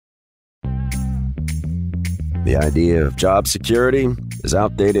The idea of job security is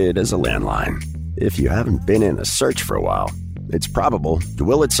outdated as a landline. If you haven't been in a search for a while, it's probable you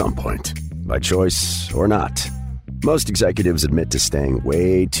will at some point, by choice or not. Most executives admit to staying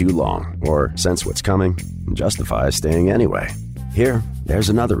way too long or sense what's coming and justify staying anyway. There's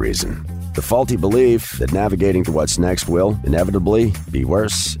another reason. The faulty belief that navigating to what's next will inevitably be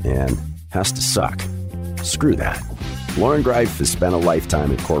worse and has to suck. Screw that. Lauren Greif has spent a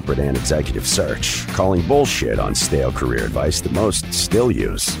lifetime in corporate and executive search, calling bullshit on stale career advice that most still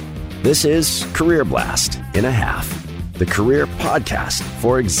use. This is Career Blast in a Half, the career podcast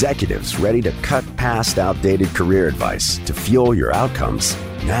for executives ready to cut past outdated career advice to fuel your outcomes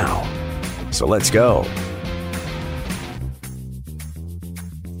now. So let's go.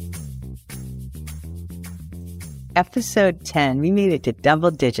 Episode 10, we made it to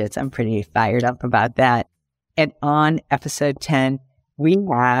double digits. I'm pretty fired up about that. And on episode 10, we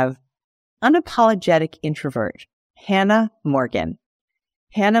have unapologetic introvert, Hannah Morgan.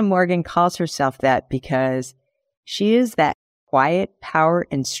 Hannah Morgan calls herself that because she is that quiet power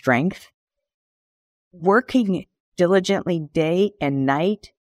and strength, working diligently day and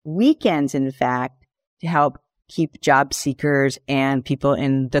night, weekends, in fact, to help keep job seekers and people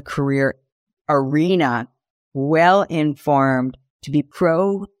in the career arena well-informed, to be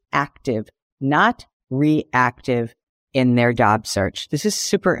proactive, not reactive in their job search. This is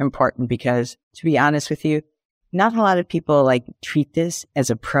super important because, to be honest with you, not a lot of people treat this as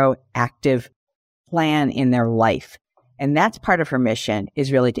a proactive plan in their life. And that's part of her mission,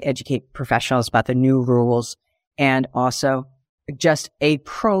 is really to educate professionals about the new rules, and also just a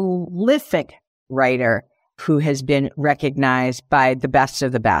prolific writer who has been recognized by the best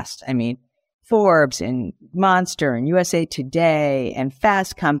of the best. I mean, Forbes and Monster and USA Today and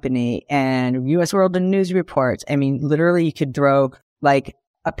Fast Company and US World and News Reports. I mean, literally you could throw a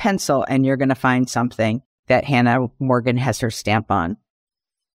pencil and you're going to find something that Hannah Morgan has her stamp on.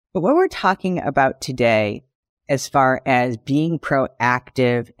 But what we're talking about today, as far as being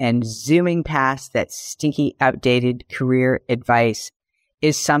proactive and zooming past that stinky, outdated career advice,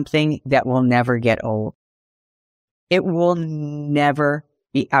 is something that will never get old. It will never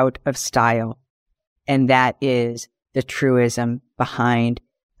be out of style. And that is the truism behind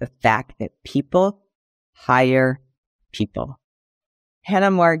the fact that people hire people. Hannah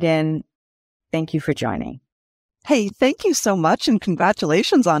Morgan, thank you for joining. Hey, thank you so much, and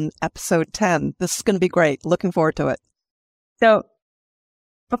congratulations on episode 10. This is going to be great. Looking forward to it. So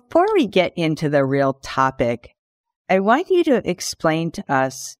before we get into the real topic, I want you to explain to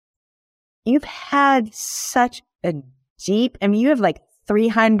us, you've had such a deep, you have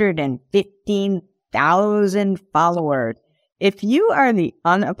 315,000 followers. If you are the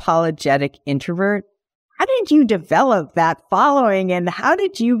unapologetic introvert, how did you develop that following, and how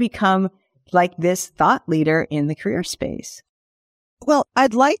did you become this thought leader in the career space? Well,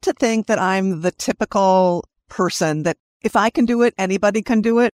 I'd like to think that I'm the typical person that if I can do it, anybody can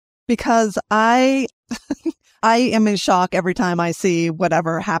do it, because I am in shock every time I see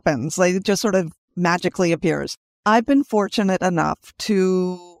whatever happens. It just sort of magically appears. I've been fortunate enough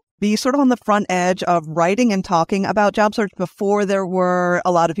to be sort of on the front edge of writing and talking about job search before there were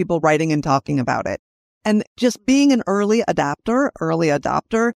a lot of people writing and talking about it. And just being an early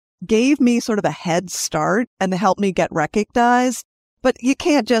adopter gave me sort of a head start and helped me get recognized. But you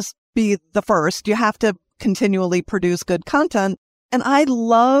can't just be the first. You have to continually produce good content. And I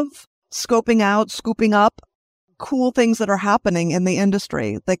love scooping up cool things that are happening in the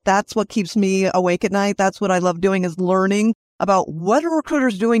industry. That's what keeps me awake at night. That's what I love doing, is learning about what are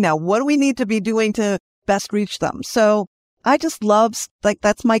recruiters doing now? What do we need to be doing to best reach them? So I just love,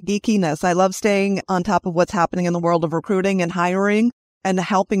 that's my geekiness. I love staying on top of what's happening in the world of recruiting and hiring and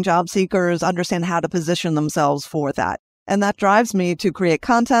helping job seekers understand how to position themselves for that. And that drives me to create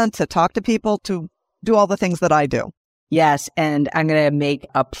content, to talk to people, to do all the things that I do. Yes. And I'm going to make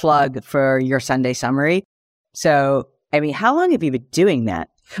a plug for your Sunday summary. So, how long have you been doing that?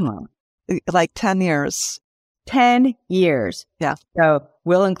 Come on. 10 years. 10 years. Yeah. So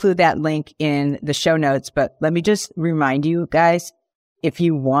we'll include that link in the show notes, but let me just remind you guys, if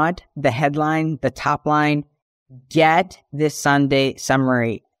you want the headline, the top line, get this Sunday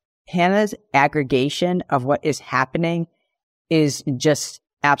summary. Hannah's aggregation of what is happening is just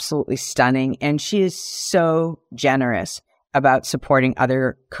absolutely stunning. And she is so generous about supporting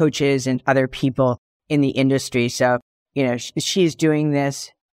other coaches and other people in the industry. So, she's doing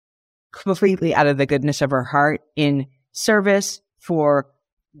this completely out of the goodness of her heart in service for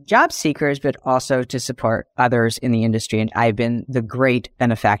job seekers, but also to support others in the industry. And I've been the great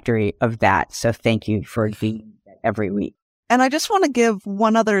benefactor of that. So thank you for being that every week. And I just want to give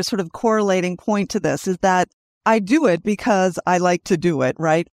one other sort of correlating point to this, is that I do it because I like to do it,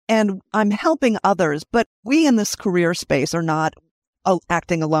 right? And I'm helping others, but we in this career space are not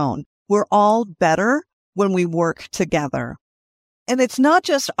acting alone. We're all better when we work together. And it's not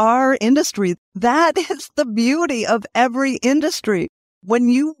just our industry. That is the beauty of every industry. When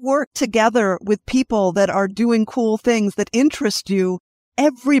you work together with people that are doing cool things that interest you,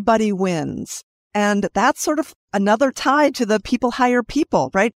 everybody wins. And that's sort of another tie to the people hire people,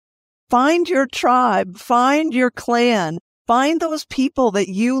 right? Find your tribe, find your clan, find those people that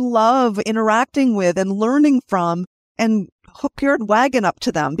you love interacting with and learning from, and hook your wagon up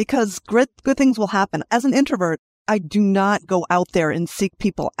to them, because good things will happen. As an introvert, I do not go out there and seek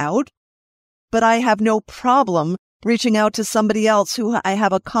people out, but I have no problem reaching out to somebody else who I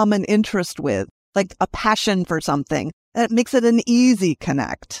have a common interest with, like a passion for something. That makes it an easy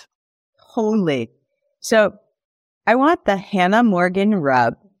connect. Totally. So I want the Hannah Morgan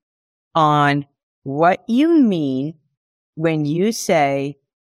rub on what you mean when you say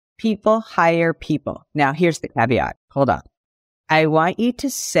people hire people. Now, here's the caveat. Hold on. I want you to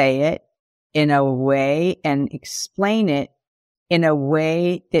say it in a way and explain it in a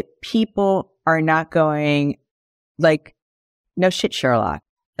way that people are not going like, no shit, Sherlock.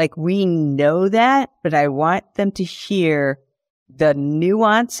 Like, we know that, but I want them to hear the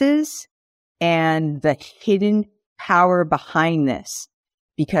nuances and the hidden power behind this,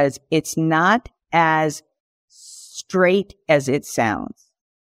 because it's not as straight as it sounds.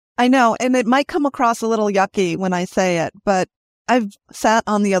 I know, and it might come across a little yucky when I say it, but I've sat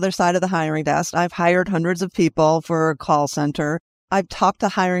on the other side of the hiring desk. I've hired hundreds of people for a call center. I've talked to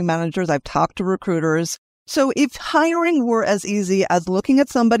hiring managers. I've talked to recruiters. So if hiring were as easy as looking at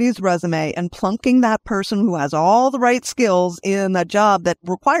somebody's resume and plunking that person who has all the right skills in a job that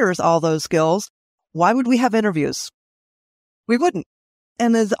requires all those skills, why would we have interviews? We wouldn't.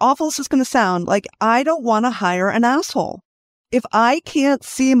 And as awful as it's going to sound, like, I don't want to hire an asshole. If I can't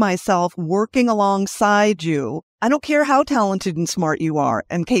see myself working alongside you, I don't care how talented and smart you are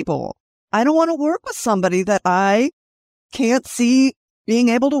and capable. I don't want to work with somebody that I can't see being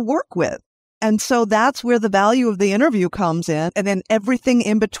able to work with. And so that's where the value of the interview comes in, and then everything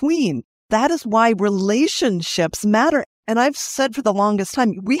in between. That is why relationships matter. And I've said for the longest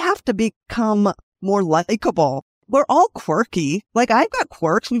time, we have to become more likable. We're all quirky. Like, I've got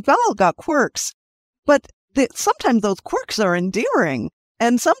quirks. We've all got quirks. But sometimes those quirks are endearing,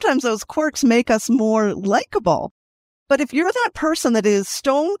 and sometimes those quirks make us more likable. But if you're that person that is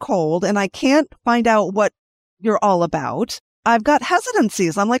stone cold and I can't find out what you're all about, I've got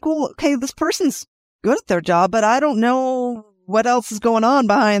hesitancies. I'm like, well, okay, this person's good at their job, but I don't know what else is going on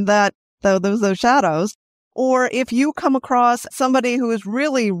behind that, those shadows. Or if you come across somebody who is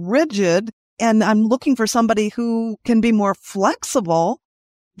really rigid and I'm looking for somebody who can be more flexible,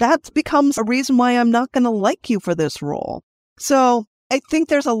 that becomes a reason why I'm not going to like you for this role. So I think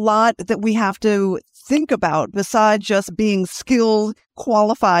there's a lot that we have to think about besides just being skilled,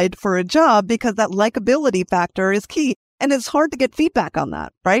 qualified for a job, because that likability factor is key. And it's hard to get feedback on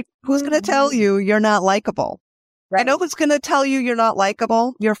that, right? Who's going to tell you you're not likable? Right. I know who's going to tell you you're not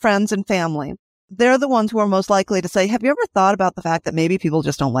likable? Your friends and family. They're the ones who are most likely to say, have you ever thought about the fact that maybe people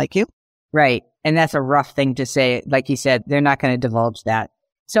just don't like you? Right. And that's a rough thing to say. Like you said, they're not going to divulge that.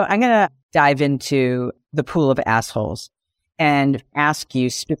 So I'm going to dive into the pool of assholes and ask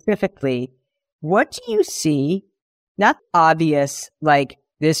you specifically, what do you see? Not obvious, like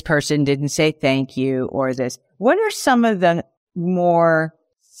this person didn't say thank you or this. What are some of the more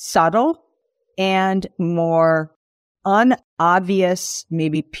subtle and more unobvious,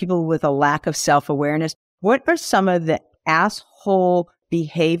 maybe people with a lack of self-awareness? What are some of the asshole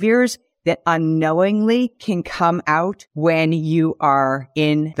behaviors that unknowingly can come out when you are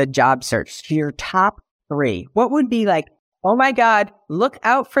in the job search? Your top 3. What would be like, oh my God, look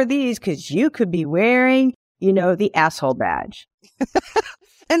out for these because you could be wearing, the asshole badge.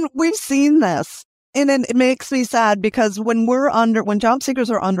 And we've seen this. And it makes me sad because when job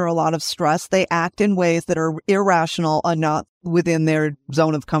seekers are under a lot of stress, they act in ways that are irrational and not within their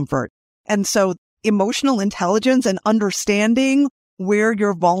zone of comfort. And so emotional intelligence and understanding where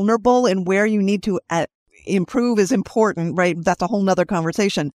you're vulnerable and where you need to improve is important, right? That's a whole nother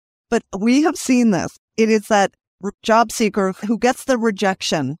conversation. But we have seen this. It is that job seeker who gets the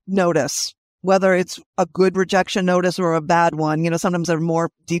rejection notice, whether it's a good rejection notice or a bad one. Sometimes they're more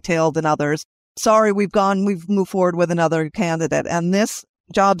detailed than others. Sorry, we've moved forward with another candidate. And this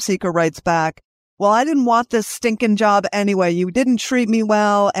job seeker writes back, well, I didn't want this stinking job anyway. You didn't treat me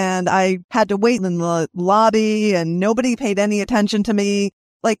well, and I had to wait in the lobby, and nobody paid any attention to me.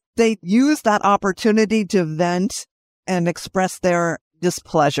 Like, they use that opportunity to vent and express their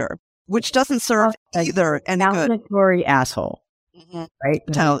displeasure. which doesn't serve either any good. Mandatory asshole, right?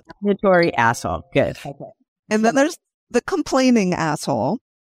 Mandatory asshole. Good. Okay. And then there's the complaining asshole.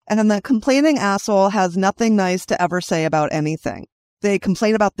 And then the complaining asshole has nothing nice to ever say about anything. They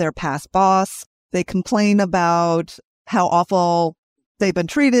complain about their past boss. They complain about how awful they've been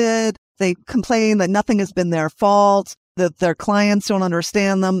treated. They complain that nothing has been their fault, that their clients don't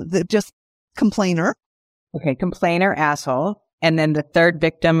understand them. They're just complainer. Okay, complainer, asshole. And then the third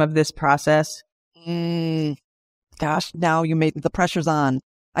victim of this process? Gosh, now you made the pressure's on.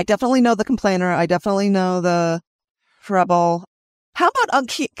 I definitely know the complainer. I definitely know the rebel. How about,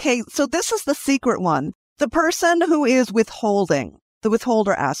 okay, so this is the secret one. The person who is withholding, the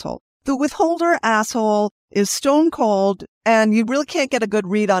withholder asshole. The withholder asshole is stone cold, and you really can't get a good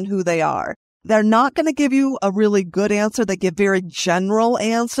read on who they are. They're not going to give you a really good answer. They give very general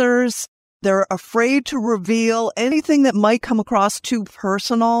answers. They're afraid to reveal anything that might come across too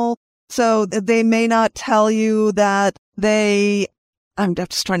personal. So they may not tell you that I'm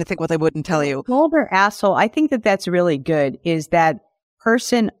just trying to think what they wouldn't tell you. Withholder asshole, I think that that's really good, is that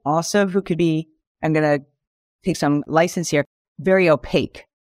person also who could be, I'm going to take some license here, very opaque.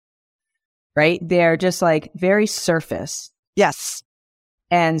 Right? They're just like very surface. Yes.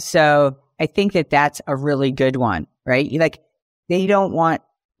 And so I think that that's a really good one, right? Like they don't want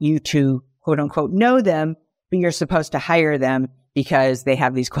you to quote unquote know them, but you're supposed to hire them because they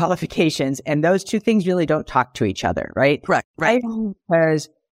have these qualifications. And those two things really don't talk to each other, right? Correct. Right. Because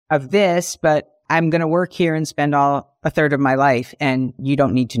of this, but I'm going to work here and spend a third of my life and you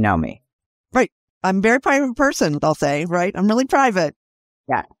don't need to know me. Right. I'm a very private person, they'll say, right? I'm really private.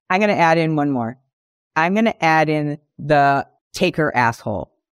 Yeah. I'm going to add in one more. I'm going to add in the taker asshole.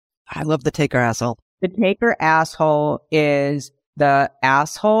 I love the taker asshole. The taker asshole is the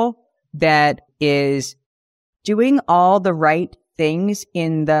asshole that is doing all the right things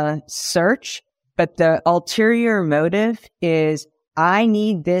in the search, but the ulterior motive is, I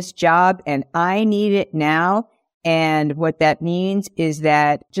need this job and I need it now. And what that means is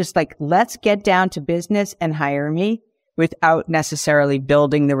that just like, let's get down to business and hire me, without necessarily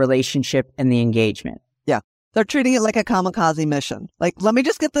building the relationship and the engagement. Yeah. They're treating it like a kamikaze mission. Like, let me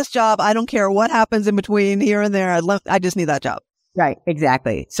just get this job. I don't care what happens in between here and there. I just need that job. Right.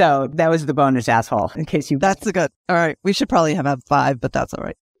 Exactly. So that was the bonus asshole in case you... That's a good... All right. We should probably have 5, but that's all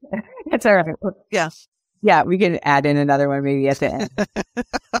right. That's all right. Yeah. Yeah. We can add in another one maybe at the end.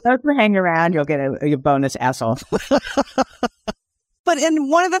 Those who hang around, you'll get a bonus asshole. But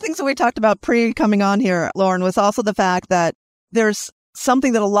one of the things that we talked about coming on here, Lauren, was also the fact that there's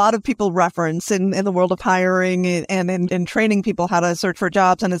something that a lot of people reference in the world of hiring and in training people how to search for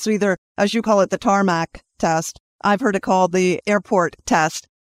jobs. And it's either, as you call it, the tarmac test. I've heard it called the airport test.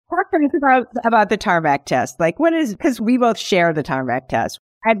 Talk to us about the tarmac test. Like, what is, because we both share the tarmac test.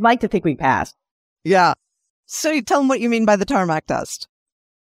 I'd like to think we passed. Yeah. So you tell them what you mean by the tarmac test.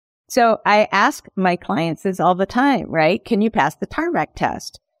 So I ask my clients this all the time, right? Can you pass the tarmac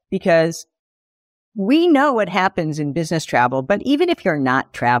test? Because we know what happens in business travel, but even if you're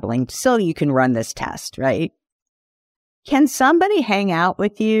not traveling, still you can run this test, right? Can somebody hang out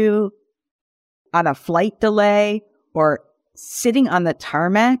with you on a flight delay or sitting on the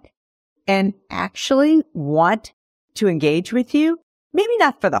tarmac and actually want to engage with you? Maybe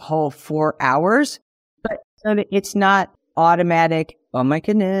not for the whole 4 hours, but so that it's not automatic. Oh my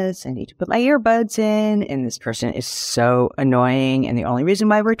goodness, I need to put my earbuds in, and this person is so annoying, and the only reason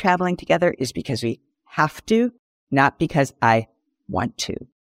why we're traveling together is because we have to, not because I want to.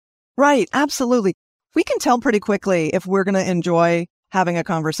 Right, absolutely. We can tell pretty quickly if we're going to enjoy having a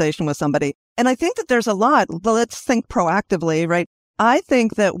conversation with somebody. And I think that there's a lot, but let's think proactively, right? I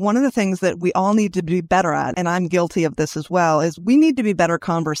think that one of the things that we all need to be better at, and I'm guilty of this as well, is we need to be better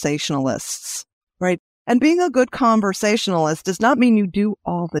conversationalists, right? And being a good conversationalist does not mean you do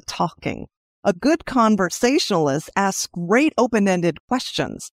all the talking. A good conversationalist asks great open-ended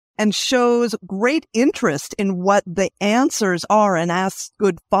questions and shows great interest in what the answers are and asks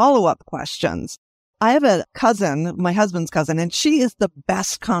good follow-up questions. I have a cousin, my husband's cousin, and she is the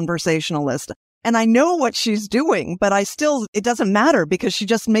best conversationalist. And I know what she's doing, but it doesn't matter because she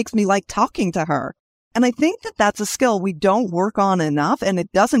just makes me like talking to her. And I think that that's a skill we don't work on enough, and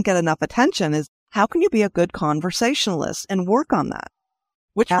it doesn't get enough attention, is how can you be a good conversationalist and work on that?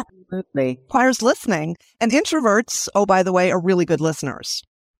 Which absolutely requires listening. And introverts, oh, by the way, are really good listeners.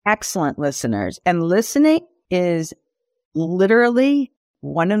 Excellent listeners. And listening is literally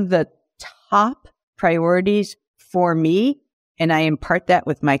one of the top priorities for me. And I impart that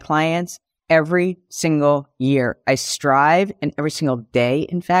with my clients every single year. I strive, and every single day,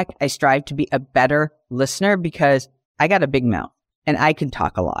 in fact, I strive to be a better listener because I got a big mouth and I can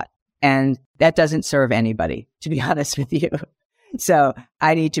talk a lot. And that doesn't serve anybody, to be honest with you. So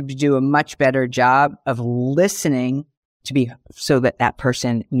I need to do a much better job of listening so that that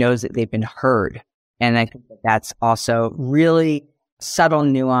person knows that they've been heard. And I think that's also really subtle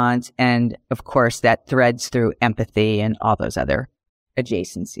nuance. And of course, that threads through empathy and all those other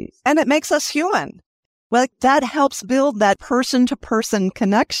adjacencies. And it makes us human. Well, that helps build that person-to-person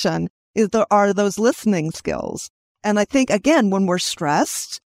connection are those listening skills. And I think, again, when we're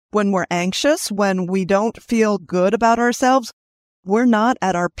stressed, when we're anxious, when we don't feel good about ourselves, we're not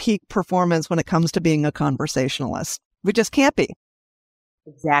at our peak performance when it comes to being a conversationalist. We just can't be.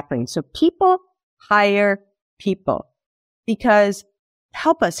 Exactly. So people hire people because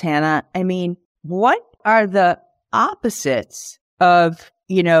help us, Hannah. I mean, what are the opposites of,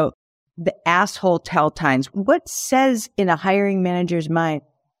 the asshole tell times? What says in a hiring manager's mind,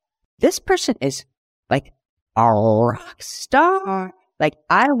 this person is like a rock star? Like,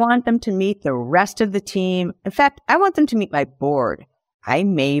 I want them to meet the rest of the team. In fact, I want them to meet my board. I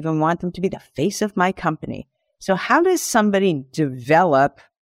may even want them to be the face of my company. So how does somebody develop,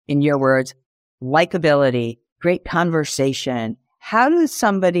 in your words, likability, great conversation?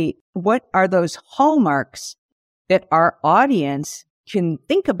 What are those hallmarks that our audience can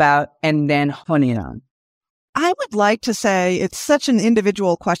think about and then hone in on? I would like to say it's such an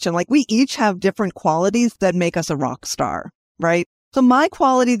individual question. Like, we each have different qualities that make us a rock star, right? So my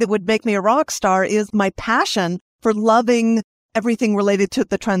quality that would make me a rock star is my passion for loving everything related to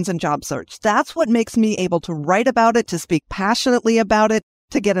the trends in job search. That's what makes me able to write about it, to speak passionately about it,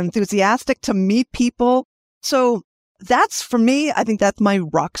 to get enthusiastic, to meet people. So that's, for me, I think that's my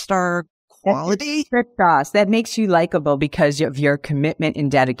rock star quality. That makes you likable because of your commitment and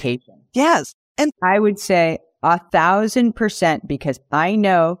dedication. Yes. And I would say 1,000%, because I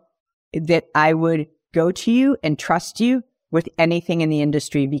know that I would go to you and trust you with anything in the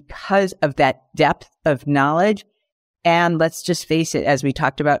industry because of that depth of knowledge. And let's just face it, as we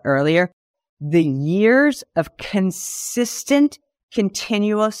talked about earlier, the years of consistent,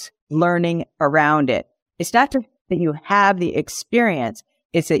 continuous learning around it. It's not just that you have the experience,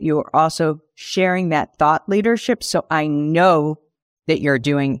 it's that you are also sharing that thought leadership. So I know that you're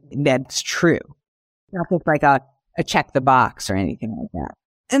doing that's true. Not just like a check the box or anything like that.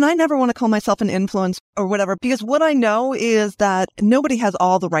 And I never want to call myself an influence or whatever, because what I know is that nobody has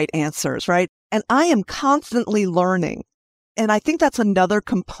all the right answers, right? And I am constantly learning. And I think that's another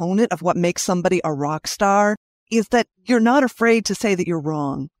component of what makes somebody a rock star, is that you're not afraid to say that you're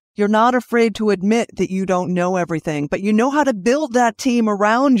wrong. You're not afraid to admit that you don't know everything, but you know how to build that team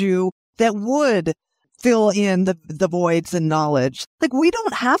around you that would fill in the voids in knowledge. Like, we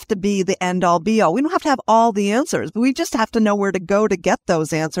don't have to be the end all be all. We don't have to have all the answers, but we just have to know where to go to get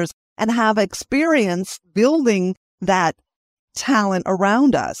those answers and have experience building that talent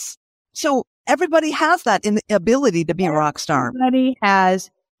around us. So everybody has that ability to be a rock star. Everybody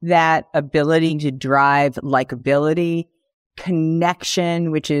has that ability to drive likability, connection,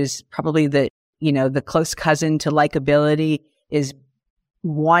 which is probably the close cousin to likability, is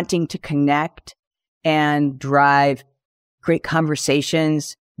wanting to connect and drive great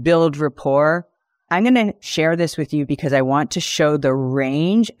conversations, build rapport. I'm going to share this with you because I want to show the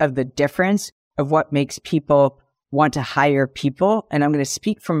range of the difference of what makes people want to hire people. And I'm going to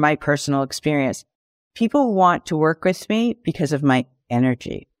speak from my personal experience. People want to work with me because of my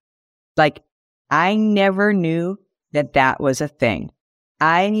energy. Like, I never knew that was a thing.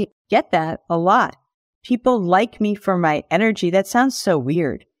 I get that a lot. People like me for my energy. That sounds so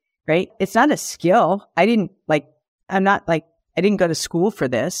weird, right? It's not a skill. I didn't go to school for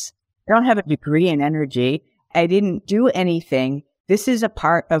this. I don't have a degree in energy. I didn't do anything. This is a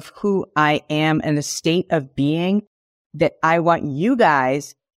part of who I am and a state of being that I want you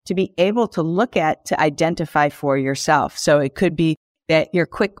guys to be able to look at, to identify for yourself. So it could be that you're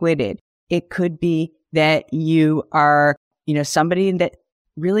quick-witted. It could be that you are, somebody that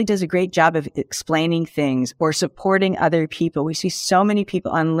really does a great job of explaining things or supporting other people. We see so many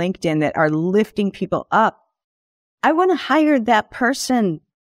people on LinkedIn that are lifting people up. I want to hire that person.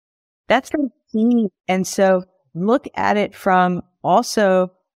 That's the key. And so look at it from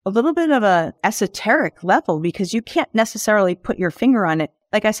also a little bit of a esoteric level, because you can't necessarily put your finger on it.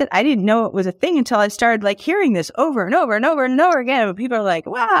 Like I said, I didn't know it was a thing until I started hearing this over and over and over and over again. People are like,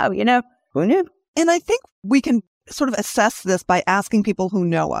 wow, who knew? And I think we can sort of assess this by asking people who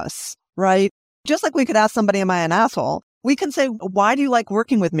know us, right? Just like we could ask somebody, am I an asshole? We can say, why do you like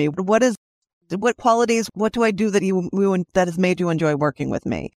working with me? What qualities, what do I do that has made you enjoy working with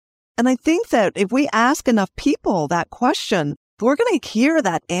me? And I think that if we ask enough people that question, we're going to hear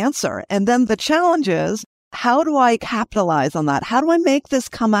that answer. And then the challenge is, how do I capitalize on that? How do I make this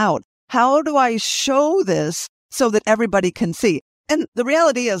come out? How do I show this so that everybody can see? And the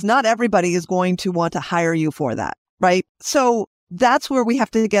reality is not everybody is going to want to hire you for that, right? So that's where we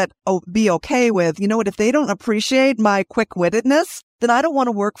have to be okay with, you know what, if they don't appreciate my quick-wittedness, then I don't want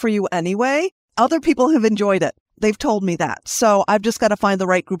to work for you anyway. Other people have enjoyed it. They've told me that. So I've just got to find the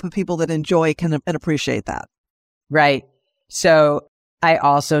right group of people that enjoy and appreciate that. Right. So I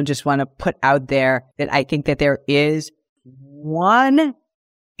also just want to put out there that I think that there is one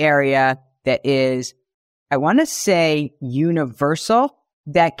area that is, I want to say, universal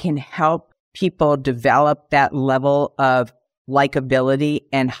that can help people develop that level of likability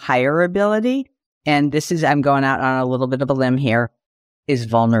and hireability. And this is, I'm going out on a little bit of a limb here, is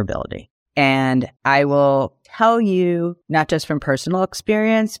vulnerability. And I will tell you, not just from personal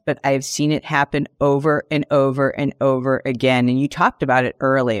experience, but I've seen it happen over and over and over again. And you talked about it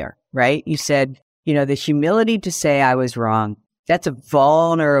earlier, right? You said, you know, the humility to say I was wrong. That's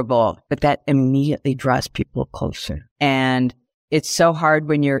vulnerable, but that immediately draws people closer. And it's so hard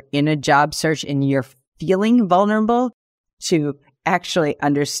when you're in a job search and you're feeling vulnerable to actually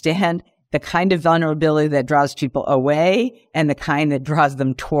understand the kind of vulnerability that draws people away and the kind that draws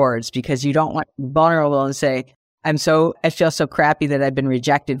them towards, because you don't want to be vulnerable and say, I feel so crappy that I've been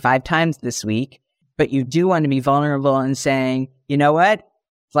rejected 5 times this week. But you do want to be vulnerable and saying, you know what?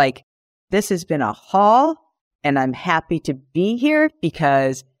 Like, this has been a haul and I'm happy to be here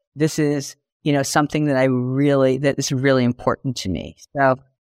because this is, you know, something that that is really important to me. So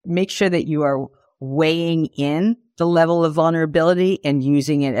make sure that you are weighing in the level of vulnerability and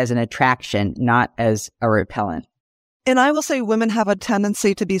using it as an attraction, not as a repellent. And I will say women have a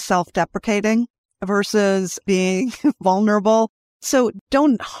tendency to be self-deprecating versus being vulnerable. So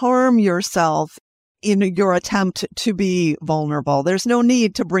don't harm yourself in your attempt to be vulnerable. There's no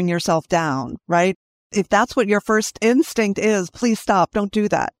need to bring yourself down, right? If that's what your first instinct is, please stop. Don't do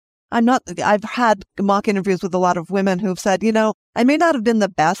that. I've had mock interviews with a lot of women who've said, you know, I may not have been the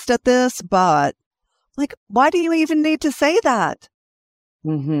best at this, but like, why do you even need to say that?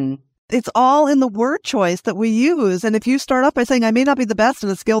 Mm-hmm. It's all in the word choice that we use. And if you start off by saying, I may not be the best in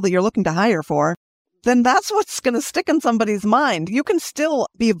a skill that you're looking to hire for, then that's what's going to stick in somebody's mind. You can still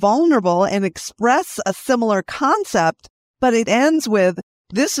be vulnerable and express a similar concept, but it ends with,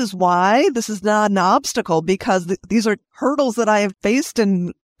 this is why this is not an obstacle, because these are hurdles that I have faced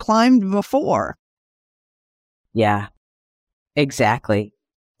and climbed before. Yeah, exactly.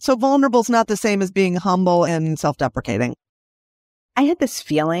 So vulnerable is not the same as being humble and self-deprecating. I had this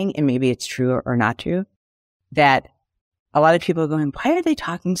feeling, and maybe it's true or not true, that a lot of people are going, why are they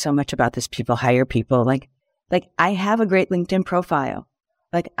talking so much about this? People hire people. Like I have a great LinkedIn profile.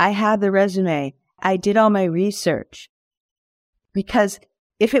 Like I have the resume. I did all my research. Because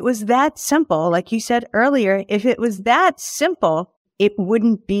if it was that simple, like you said earlier, if it was that simple, it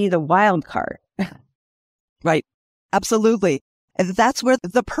wouldn't be the wild card. Right. Absolutely. And that's where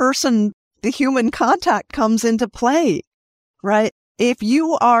the human contact comes into play, right? If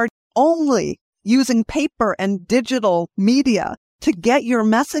you are only using paper and digital media to get your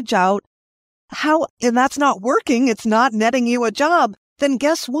message out, and that's not working, it's not netting you a job, then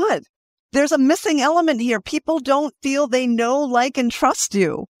guess what? There's a missing element here. People don't feel they know, like, and trust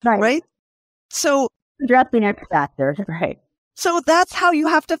you, right? So address the next factor, right? So that's how you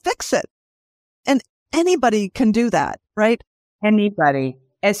have to fix it. And anybody can do that, right? Anybody,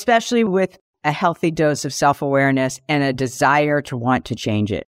 especially with a healthy dose of self-awareness and a desire to want to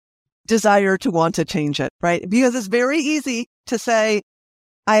change it. Desire to want to change it, right? Because it's very easy to say,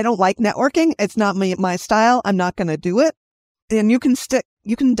 I don't like networking. It's not my style. I'm not going to do it. And you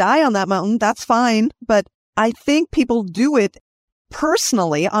can die on that mountain. That's fine. But I think people do it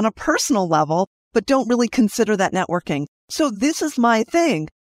personally on a personal level, but don't really consider that networking. So this is my thing.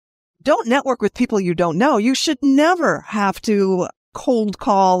 Don't network with people you don't know. You should never have to cold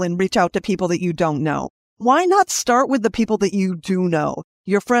call and reach out to people that you don't know. Why not start with the people that you do know?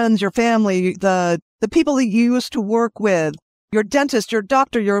 Your friends, your family, the people that you used to work with, your dentist, your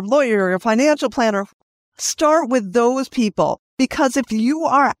doctor, your lawyer, your financial planner. Start with those people, because if you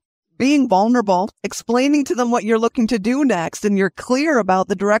are being vulnerable, explaining to them what you're looking to do next, and you're clear about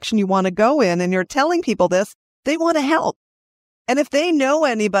the direction you want to go in, and you're telling people this, they want to help. And if they know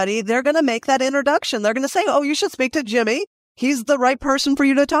anybody, they're going to make that introduction. They're going to say, oh, you should speak to Jimmy. He's the right person for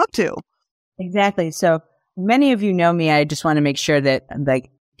you to talk to. Exactly. So many of you know me. I just want to make sure that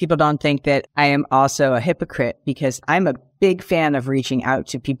people don't think that I am also a hypocrite, because I'm a big fan of reaching out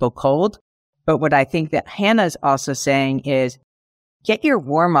to people cold. But what I think that Hannah's also saying is get your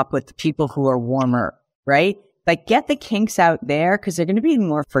warm up with the people who are warmer, right? Like get the kinks out there, because they're going to be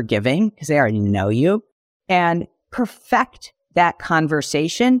more forgiving because they already know you, and perfect that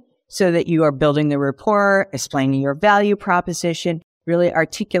conversation so that you are building the rapport, explaining your value proposition, really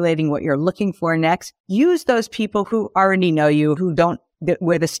articulating what you're looking for next. Use those people who already know you,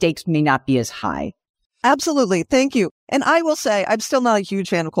 where the stakes may not be as high. Absolutely. Thank you. And I will say, I'm still not a huge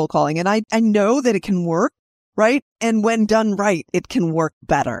fan of cold calling, and I know that it can work, right? And when done right, it can work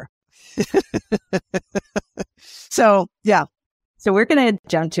better. So, yeah. So we're going to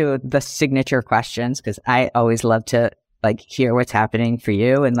jump to the signature questions, because I always love to hear what's happening for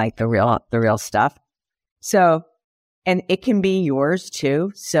you and the real stuff. So, and it can be yours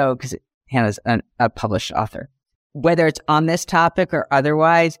too. So, because Hannah's a published author, whether it's on this topic or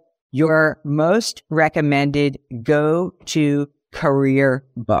otherwise, your most recommended go-to career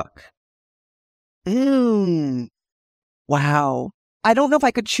book. Wow. I don't know if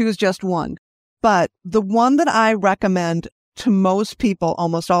I could choose just one, but the one that I recommend to most people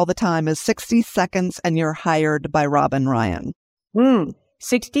almost all the time is 60 Seconds and You're Hired by Robin Ryan.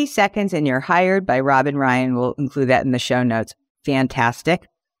 60 Seconds and You're Hired by Robin Ryan. We'll include that in the show notes. Fantastic.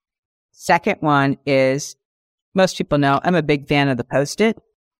 Second one is, most people know I'm a big fan of the Post-it.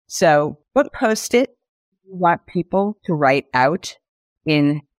 So what Post-it do you want people to write out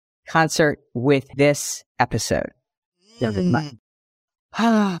in concert with this episode?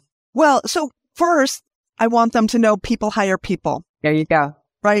 Well, so first, I want them to know people hire people. There you go.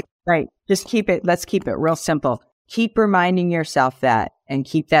 Right? Right. Let's keep it real simple. Keep reminding yourself that, and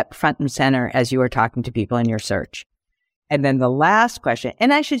keep that front and center as you are talking to people in your search. And then the last question,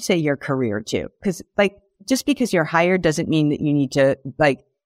 and I should say your career too, because just because you're hired doesn't mean that you need to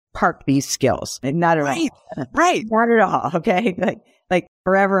park these skills. Not at all. Right. Not at all. Okay. Like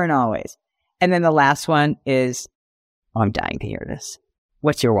forever and always. And then the last one is, I'm dying to hear this.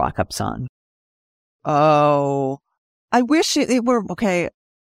 What's your walk-up song? Oh, I wish it were okay.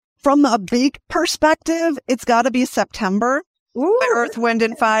 From a big perspective, it's got to be September. Ooh, by Earth, Wind,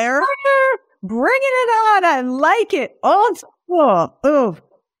 and Fire. Bringing it on. I like it. Awesome.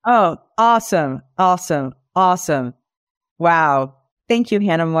 Wow. Thank you,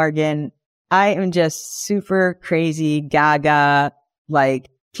 Hannah Morgan. I am just super crazy gaga.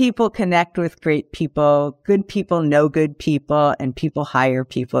 People connect with great people. Good people know good people, and people hire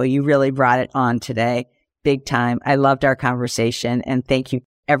people. You really brought it on today. Big time. I loved our conversation, and thank you for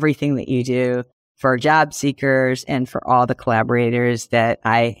everything that you do for job seekers and for all the collaborators that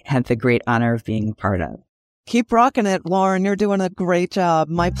I had the great honor of being a part of. Keep rocking it, Lauren. You're doing a great job.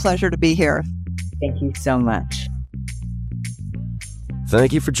 My pleasure to be here. Thank you so much.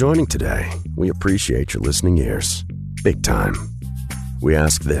 Thank you for joining today. We appreciate your listening ears. Big time. We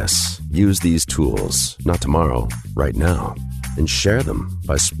ask this: use these tools, not tomorrow, right now, and share them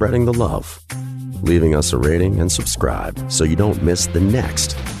by spreading the love, leaving us a rating and subscribe so you don't miss the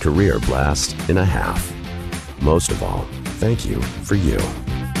next Career Blast in a Half. Most of all, thank you for you.